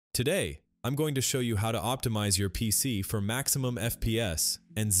Today, I'm going to show you how to optimize your PC for maximum FPS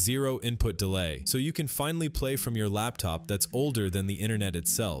and zero input delay, so you can finally play from your laptop that's older than the internet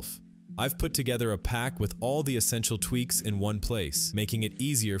itself. I've put together a pack with all the essential tweaks in one place, making it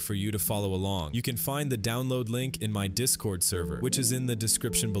easier for you to follow along. You can find the download link in my Discord server, which is in the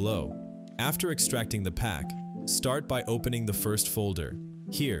description below. After extracting the pack, start by opening the first folder.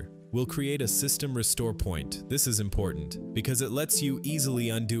 Here, we'll create a system restore point. This is important because it lets you easily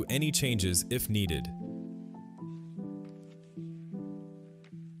undo any changes if needed.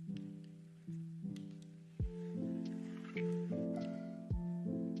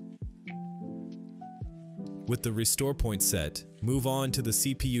 With the restore point set, move on to the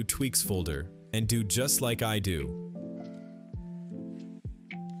CPU tweaks folder and do just like I do.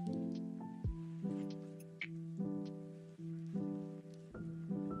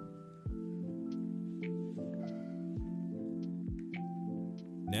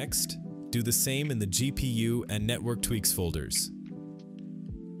 Next, do the same in the GPU and network tweaks folders.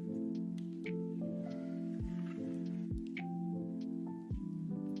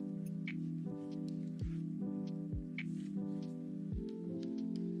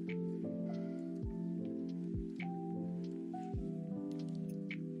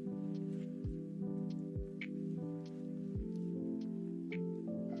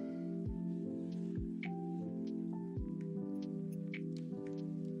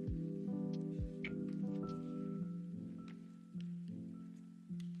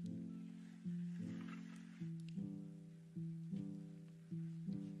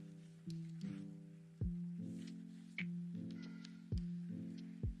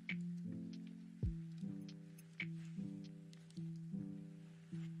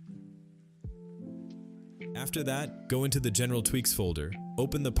 After that, go into the General Tweaks folder,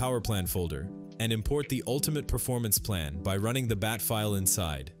 open the Power Plan folder, and import the Ultimate Performance Plan by running the bat file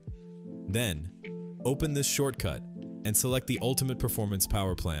inside. Then, open this shortcut and select the Ultimate Performance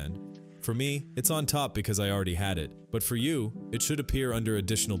Power Plan. For me, it's on top because I already had it, but for you, it should appear under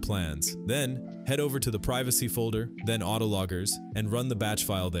Additional Plans. Then, head over to the Privacy folder, then Autologgers, and run the batch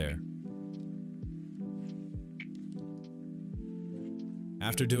file there.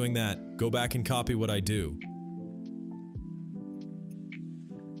 After doing that, go back and copy what I do.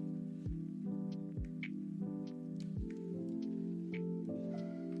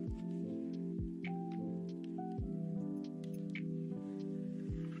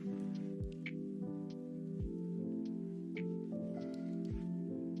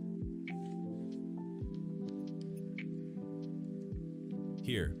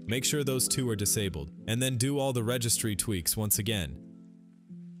 Here, make sure those two are disabled, and then do all the registry tweaks once again.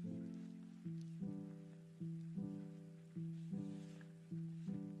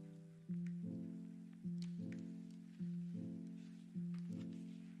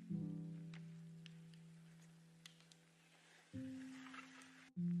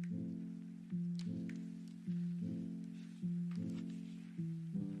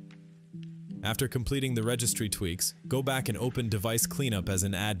 After completing the registry tweaks, go back and open Device Cleanup as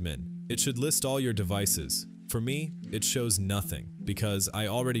an admin. It should list all your devices. For me, it shows nothing, because I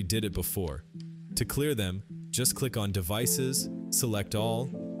already did it before. To clear them, just click on Devices, select all,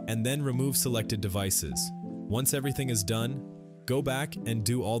 and then remove selected devices. Once everything is done, go back and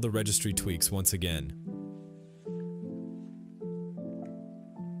do all the registry tweaks once again.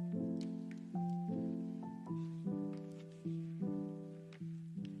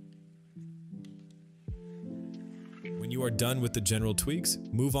 When you are done with the general tweaks,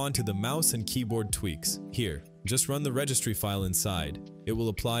 move on to the mouse and keyboard tweaks. Here, just run the registry file inside. It will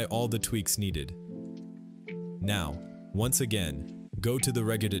apply all the tweaks needed. Now, once again, go to the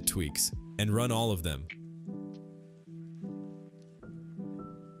Regedit tweaks and run all of them.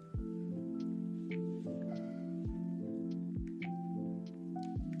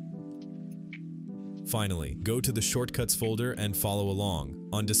 Finally, go to the Shortcuts folder and follow along.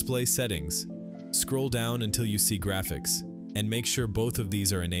 On Display Settings, scroll down until you see Graphics, and make sure both of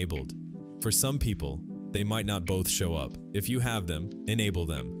these are enabled. For some people, they might not both show up. If you have them, enable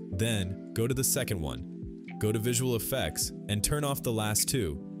them. Then, go to the second one. Go to Visual Effects, and turn off the last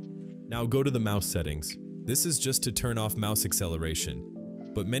two. Now go to the mouse settings. This is just to turn off mouse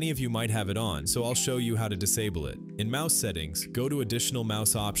acceleration, but many of you might have it on, so I'll show you how to disable it. In mouse settings, go to Additional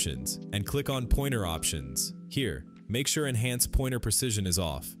Mouse Options, and click on Pointer Options. Here, make sure Enhance Pointer Precision is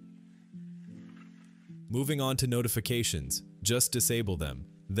off. Moving on to notifications, just disable them.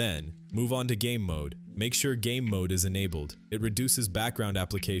 Then, move on to game mode. Make sure game mode is enabled. It reduces background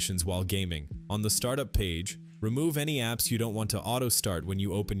applications while gaming. On the startup page, remove any apps you don't want to auto-start when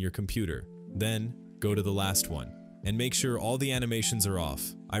you open your computer. Then, go to the last one. and make sure all the animations are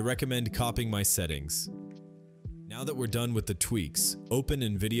off. I recommend copying my settings. Now that we're done with the tweaks, open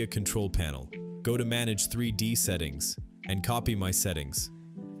NVIDIA Control Panel. Go to Manage 3D Settings and copy my settings.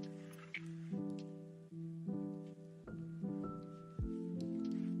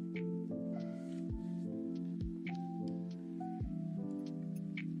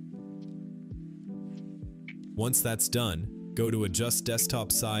 Once that's done, go to Adjust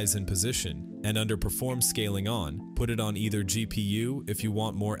Desktop Size and Position, and under Perform Scaling On, put it on either GPU if you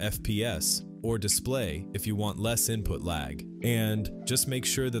want more FPS, or Display if you want less input lag. And just make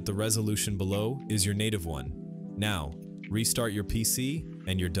sure that the resolution below is your native one. Now, restart your PC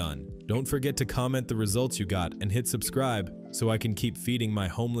and you're done. Don't forget to comment the results you got and hit subscribe so I can keep feeding my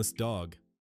homeless dog.